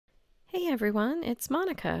Hey everyone, it's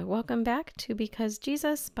Monica. Welcome back to Because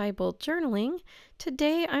Jesus Bible Journaling.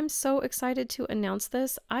 Today I'm so excited to announce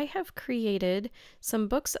this. I have created some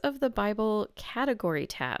books of the Bible category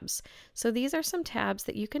tabs. So these are some tabs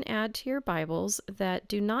that you can add to your Bibles that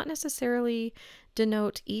do not necessarily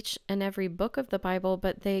denote each and every book of the Bible,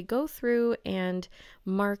 but they go through and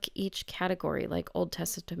mark each category, like Old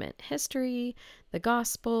Testament history, the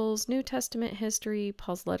Gospels, New Testament history,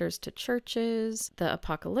 Paul's letters to churches, the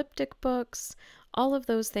apocalyptic books. All of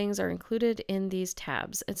those things are included in these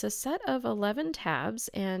tabs. It's a set of 11 tabs,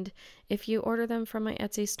 and if you order them from my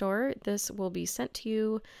Etsy store, this will be sent to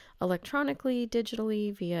you electronically,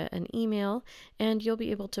 digitally, via an email, and you'll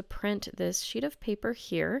be able to print this sheet of paper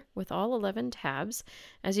here with all 11 tabs.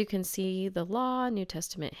 As you can see, the law, New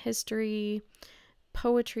Testament history,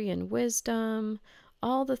 poetry and wisdom,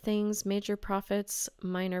 all the things, major prophets,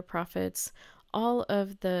 minor prophets, all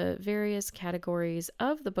of the various categories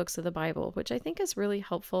of the books of the Bible, which I think is really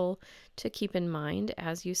helpful to keep in mind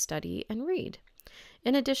as you study and read.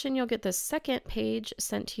 In addition, you'll get the second page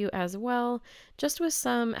sent to you as well, just with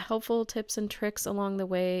some helpful tips and tricks along the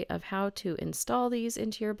way of how to install these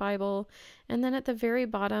into your Bible. And then at the very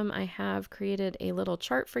bottom, I have created a little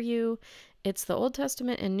chart for you. It's the Old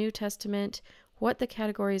Testament and New Testament, what the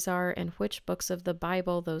categories are, and which books of the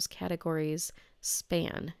Bible those categories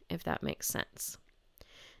span, if that makes sense.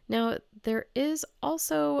 Now, there is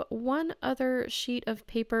also one other sheet of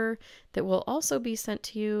paper that will also be sent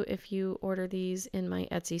to you if you order these in my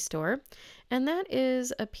Etsy store, and that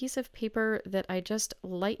is a piece of paper that I just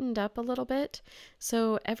lightened up a little bit.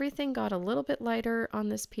 So everything got a little bit lighter on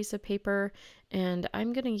this piece of paper, and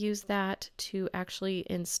I'm going to use that to actually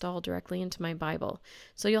install directly into my Bible.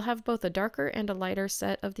 So you'll have both a darker and a lighter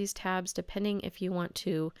set of these tabs, depending if you want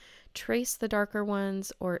to trace the darker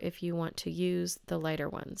ones or if you want to use the lighter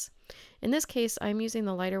ones. In this case, I'm using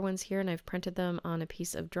the lighter ones here, and I've printed them on a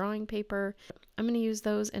piece of drawing paper. I'm going to use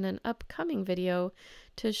those in an upcoming video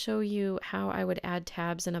to show you how I would add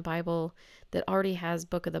tabs in a Bible that already has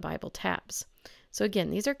Book of the Bible tabs. So again,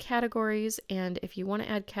 these are categories, and if you want to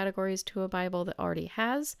add categories to a Bible that already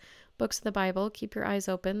has books of the Bible, keep your eyes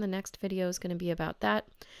open. The next video is going to be about that.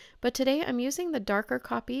 But today I'm using the darker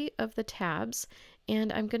copy of the tabs,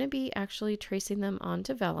 and I'm going to be actually tracing them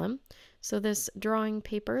onto vellum. So this drawing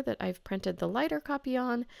paper that I've printed the lighter copy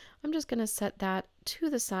on, I'm just going to set that to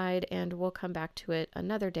the side and we'll come back to it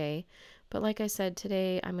another day. But like I said,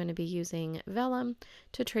 today I'm going to be using vellum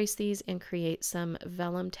to trace these and create some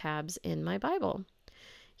vellum tabs in my Bible.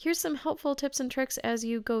 Here's some helpful tips and tricks as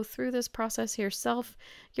you go through this process yourself.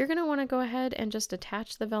 You're going to want to go ahead and just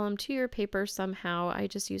attach the vellum to your paper somehow. I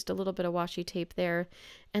just used a little bit of washi tape there.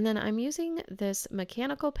 And then I'm using this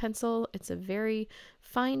mechanical pencil. It's a very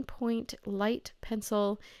fine point, light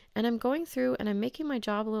pencil. And I'm going through and I'm making my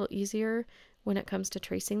job a little easier when it comes to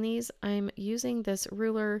tracing these. I'm using this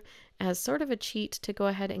ruler as sort of a cheat to go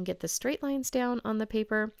ahead and get the straight lines down on the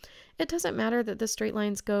paper. It doesn't matter that the straight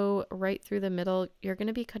lines go right through the middle. You're going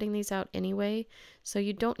to be cutting these out anyway, so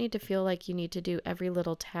you don't need to feel like you need to do every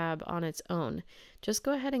little tab on its own. Just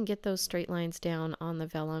go ahead and get those straight lines down on the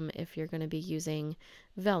vellum if you're going to be using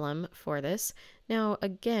vellum for this. Now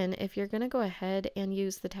again, if you're going to go ahead and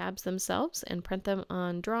use the tabs themselves and print them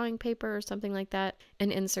on drawing paper or something like that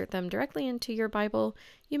and insert them directly into your Bible,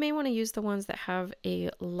 you may want to use the ones that have a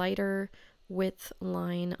lighter width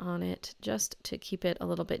line on it just to keep it a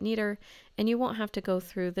little bit neater, and you won't have to go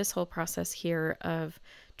through this whole process here of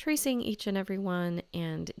tracing each and every one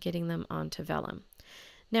and getting them onto vellum.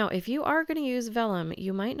 Now, if you are going to use vellum,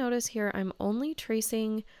 you might notice here I'm only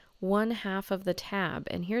tracing one half of the tab,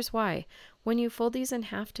 and here's why. When you fold these in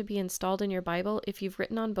half to be installed in your Bible, if you've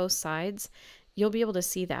written on both sides, you'll be able to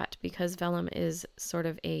see that because vellum is sort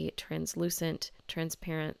of a translucent,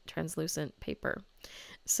 transparent, translucent paper.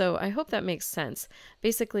 So I hope that makes sense.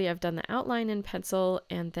 Basically, I've done the outline in pencil,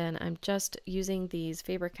 and then I'm just using these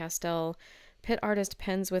Faber-Castell Pitt Artist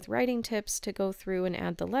pens with writing tips to go through and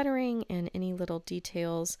add the lettering and any little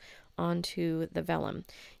details onto the vellum.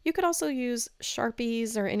 You could also use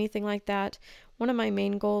Sharpies or anything like that. One of my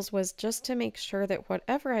main goals was just to make sure that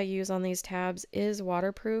whatever I use on these tabs is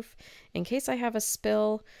waterproof. In case I have a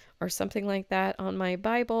spill or something like that on my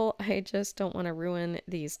Bible, I just don't want to ruin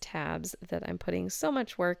these tabs that I'm putting so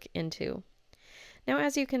much work into. Now,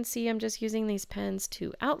 as you can see, I'm just using these pens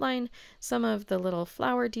to outline some of the little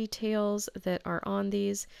flower details that are on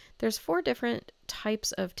these. There's 4 different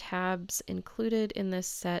types of tabs included in this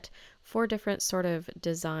set, 4 different sort of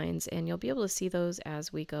designs, and you'll be able to see those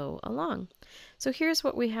as we go along. So here's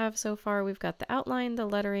what we have so far. We've got the outline, the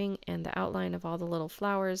lettering, and the outline of all the little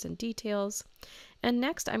flowers and details. And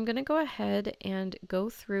next I'm going to go ahead and go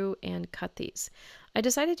through and cut these. I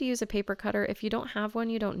decided to use a paper cutter. If you don't have one,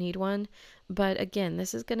 you don't need one. But again,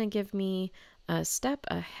 this is going to give me a step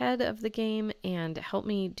ahead of the game and help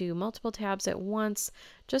me do multiple tabs at once,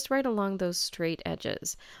 just right along those straight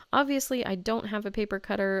edges. Obviously, I don't have a paper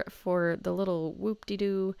cutter for the little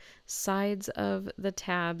whoop-de-doo sides of the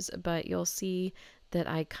tabs, but you'll see that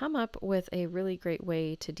I come up with a really great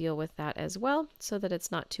way to deal with that as well, so that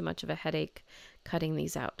it's not too much of a headache cutting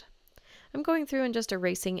these out. I'm going through and just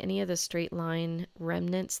erasing any of the straight line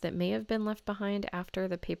remnants that may have been left behind after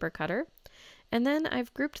the paper cutter. And then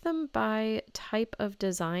I've grouped them by type of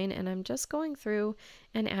design, and I'm just going through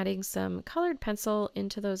and adding some colored pencil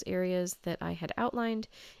into those areas that I had outlined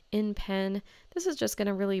in pen. This is just going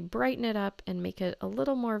to really brighten it up and make it a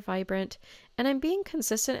little more vibrant. And I'm being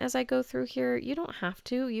consistent as I go through here. You don't have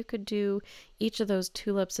to. You could do each of those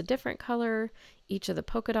tulips a different color, each of the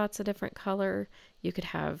polka dots a different color. You could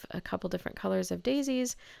have a couple different colors of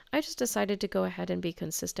daisies. I just decided to go ahead and be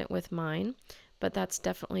consistent with mine, but that's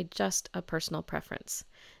definitely just a personal preference.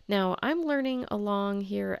 Now, I'm learning along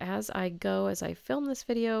here as I go, as I film this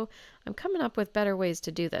video. I'm coming up with better ways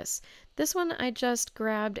to do this. This one I just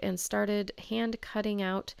grabbed and started hand cutting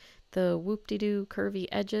out the whoop-de-doo curvy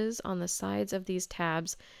edges on the sides of these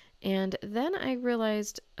tabs, and then I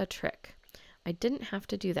realized a trick. I didn't have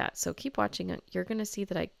to do that, so keep watching it. You're going to see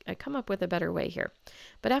that I come up with a better way here.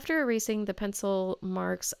 But after erasing the pencil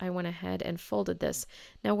marks, I went ahead and folded this.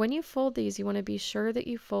 Now when you fold these, you want to be sure that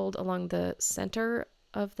you fold along the center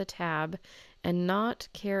of the tab and not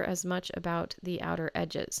care as much about the outer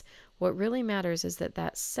edges. What really matters is that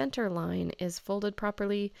that center line is folded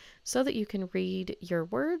properly so that you can read your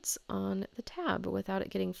words on the tab without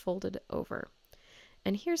it getting folded over.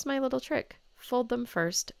 And here's my little trick. Fold them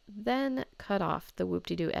first, then cut off the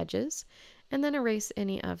whoop-de-doo edges, and then erase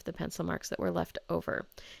any of the pencil marks that were left over.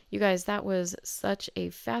 You guys, that was such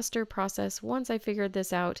a faster process. Once I figured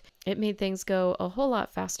this out, it made things go a whole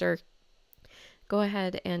lot faster. Go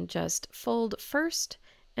ahead and just fold first,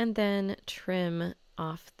 and then trim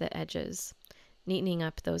off the edges, neatening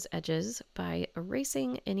up those edges by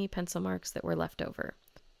erasing any pencil marks that were left over.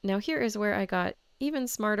 Now here is where I got even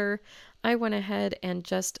smarter. I went ahead and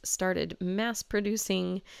just started mass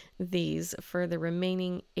producing these for the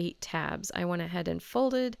remaining 8 tabs. I went ahead and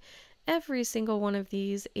folded every single one of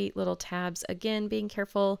these 8 little tabs, again being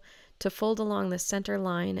careful to fold along the center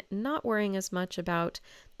line, not worrying as much about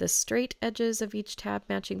the straight edges of each tab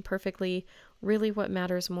matching perfectly. Really what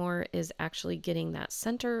matters more is actually getting that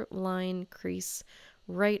center line crease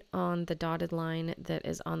right on the dotted line that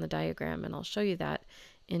is on the diagram, and I'll show you that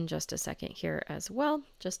in just a second here as well,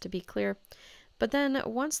 just to be clear. But then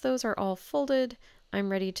once those are all folded, I'm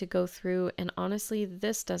ready to go through, and honestly,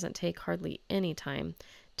 this doesn't take hardly any time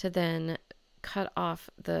to then cut off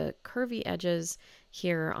the curvy edges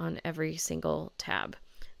here on every single tab.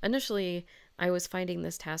 Initially, I was finding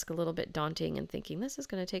this task a little bit daunting and thinking this is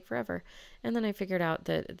going to take forever. And then I figured out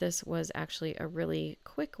that this was actually a really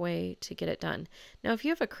quick way to get it done. Now, if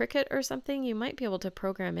you have a Cricut or something, you might be able to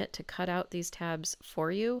program it to cut out these tabs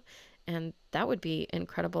for you, and that would be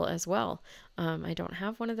incredible as well. I don't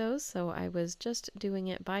have one of those, so I was just doing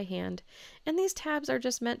it by hand. And these tabs are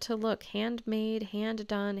just meant to look handmade, hand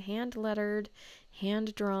done, hand lettered,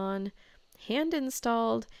 hand drawn, hand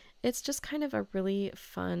installed. It's just kind of a really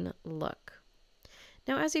fun look.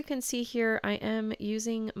 Now, as you can see here, I am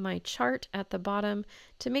using my chart at the bottom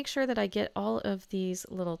to make sure that I get all of these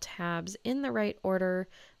little tabs in the right order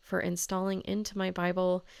for installing into my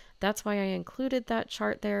Bible. That's why I included that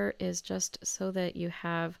chart there, is just so that you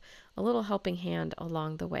have a little helping hand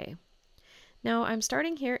along the way. Now, I'm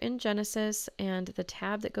starting here in Genesis, and the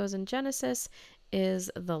tab that goes in Genesis is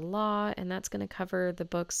the law, and that's going to cover the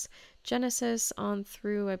books Genesis on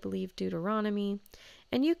through, I believe, Deuteronomy.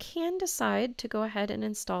 And you can decide to go ahead and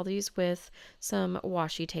install these with some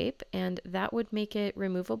washi tape, and that would make it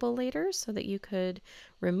removable later so that you could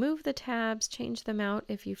remove the tabs, change them out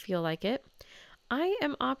if you feel like it. I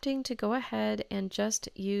am opting to go ahead and just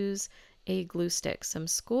use a glue stick, some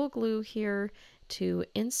school glue here, to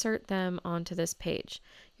insert them onto this page.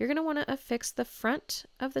 You're going to want to affix the front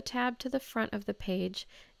of the tab to the front of the page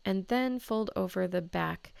and then fold over the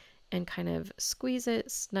back and kind of squeeze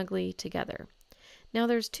it snugly together. Now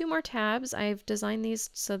there's 2 more tabs. I've designed these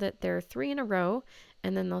so that they're 3 in a row,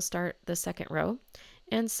 and then they'll start the second row.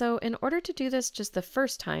 And so in order to do this just the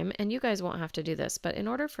first time, and you guys won't have to do this, but in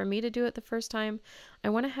order for me to do it the first time, I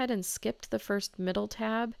went ahead and skipped the first middle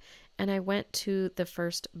tab, and I went to the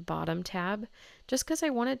first bottom tab, just because I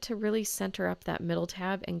wanted to really center up that middle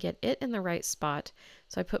tab and get it in the right spot.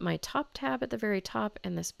 So I put my top tab at the very top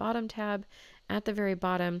and this bottom tab at the very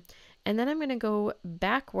bottom. And then I'm going to go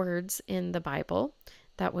backwards in the Bible.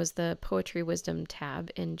 That was the Poetry Wisdom tab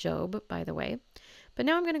in Job, by the way. But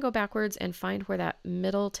now I'm going to go backwards and find where that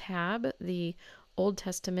middle tab, the Old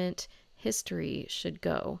Testament history, should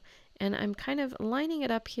go. And I'm kind of lining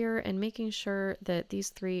it up here and making sure that these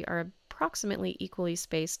three are approximately equally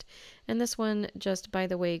spaced. And this one just, by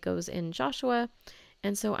the way, goes in Joshua.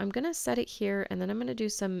 And so I'm going to set it here, and then I'm going to do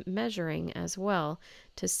some measuring as well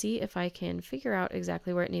to see if I can figure out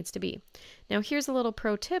exactly where it needs to be. Now here's a little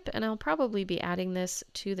pro tip, and I'll probably be adding this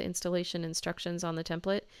to the installation instructions on the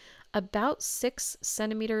template. About 6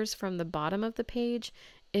 centimeters from the bottom of the page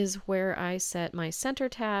is where I set my center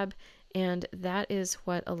tab, and that is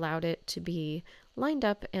what allowed it to be lined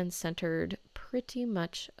up and centered pretty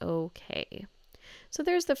much okay. So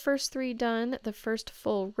there's the first 3 done, the first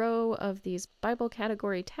full row of these Bible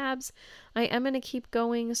category tabs. I am going to keep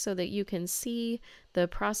going so that you can see the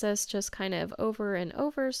process just kind of over and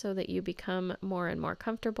over so that you become more and more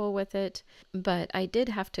comfortable with it. But I did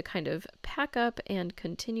have to kind of pack up and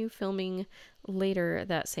continue filming later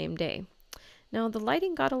that same day. Now the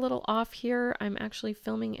lighting got a little off here. I'm actually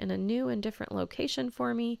filming in a new and different location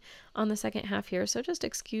for me on the second half here, so just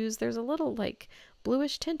excuse, there's a little like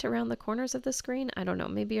bluish tint around the corners of the screen. I don't know,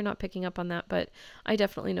 maybe you're not picking up on that, but I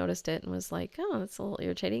definitely noticed it and was like, oh, that's a little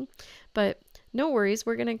irritating. But no worries,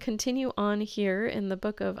 we're going to continue on here in the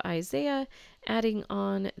book of Isaiah, adding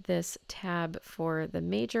on this tab for the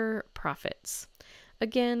major prophets.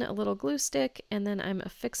 Again, a little glue stick, and then I'm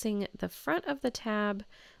affixing the front of the tab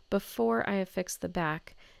before I affix the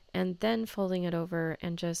back, and then folding it over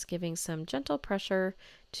and just giving some gentle pressure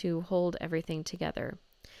to hold everything together.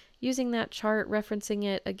 Using that chart, referencing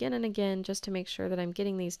it again and again just to make sure that I'm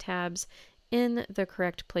getting these tabs in the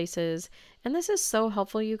correct places. And this is so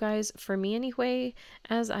helpful, you guys, for me anyway.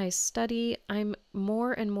 As I study, I'm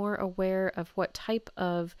more and more aware of what type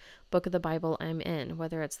of book of the Bible I'm in,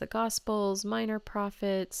 whether it's the Gospels, minor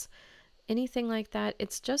prophets, anything like that.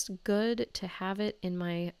 It's just good to have it in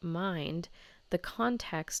my mind, the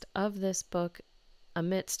context of this book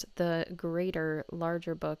amidst the greater,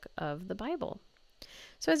 larger book of the Bible.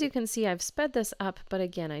 So as you can see, I've sped this up, but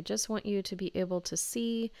again, I just want you to be able to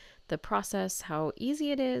see the process, how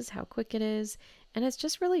easy it is, how quick it is, and it's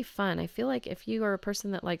just really fun. I feel like if you are a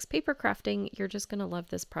person that likes paper crafting, you're just going to love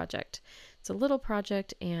this project. It's a little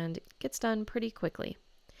project and it gets done pretty quickly.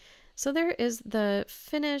 So there is the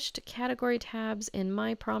finished category tabs in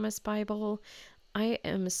My Promise Bible. I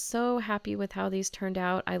am so happy with how these turned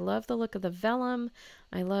out. I love the look of the vellum.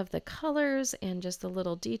 I love the colors and just the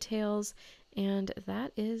little details. And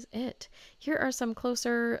that is it. Here are some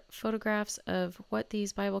closer photographs of what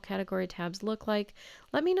these Bible category tabs look like.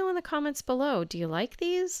 Let me know in the comments below. Do you like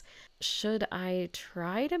these? Should I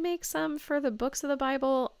try to make some for the books of the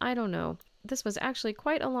Bible? I don't know. This was actually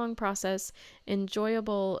quite a long process,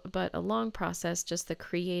 enjoyable, but a long process, just the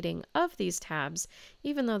creating of these tabs.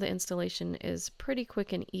 Even though the installation is pretty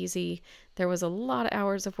quick and easy, there was a lot of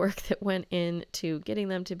hours of work that went into getting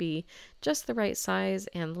them to be just the right size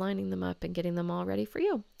and lining them up and getting them all ready for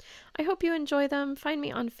you. I hope you enjoy them. Find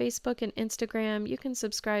me on Facebook and Instagram. You can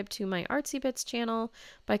subscribe to my Artsy Bits channel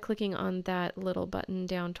by clicking on that little button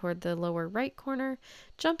down toward the lower right corner.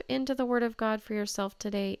 Jump into the Word of God for yourself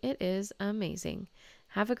today. It is amazing.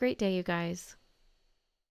 Have a great day, you guys.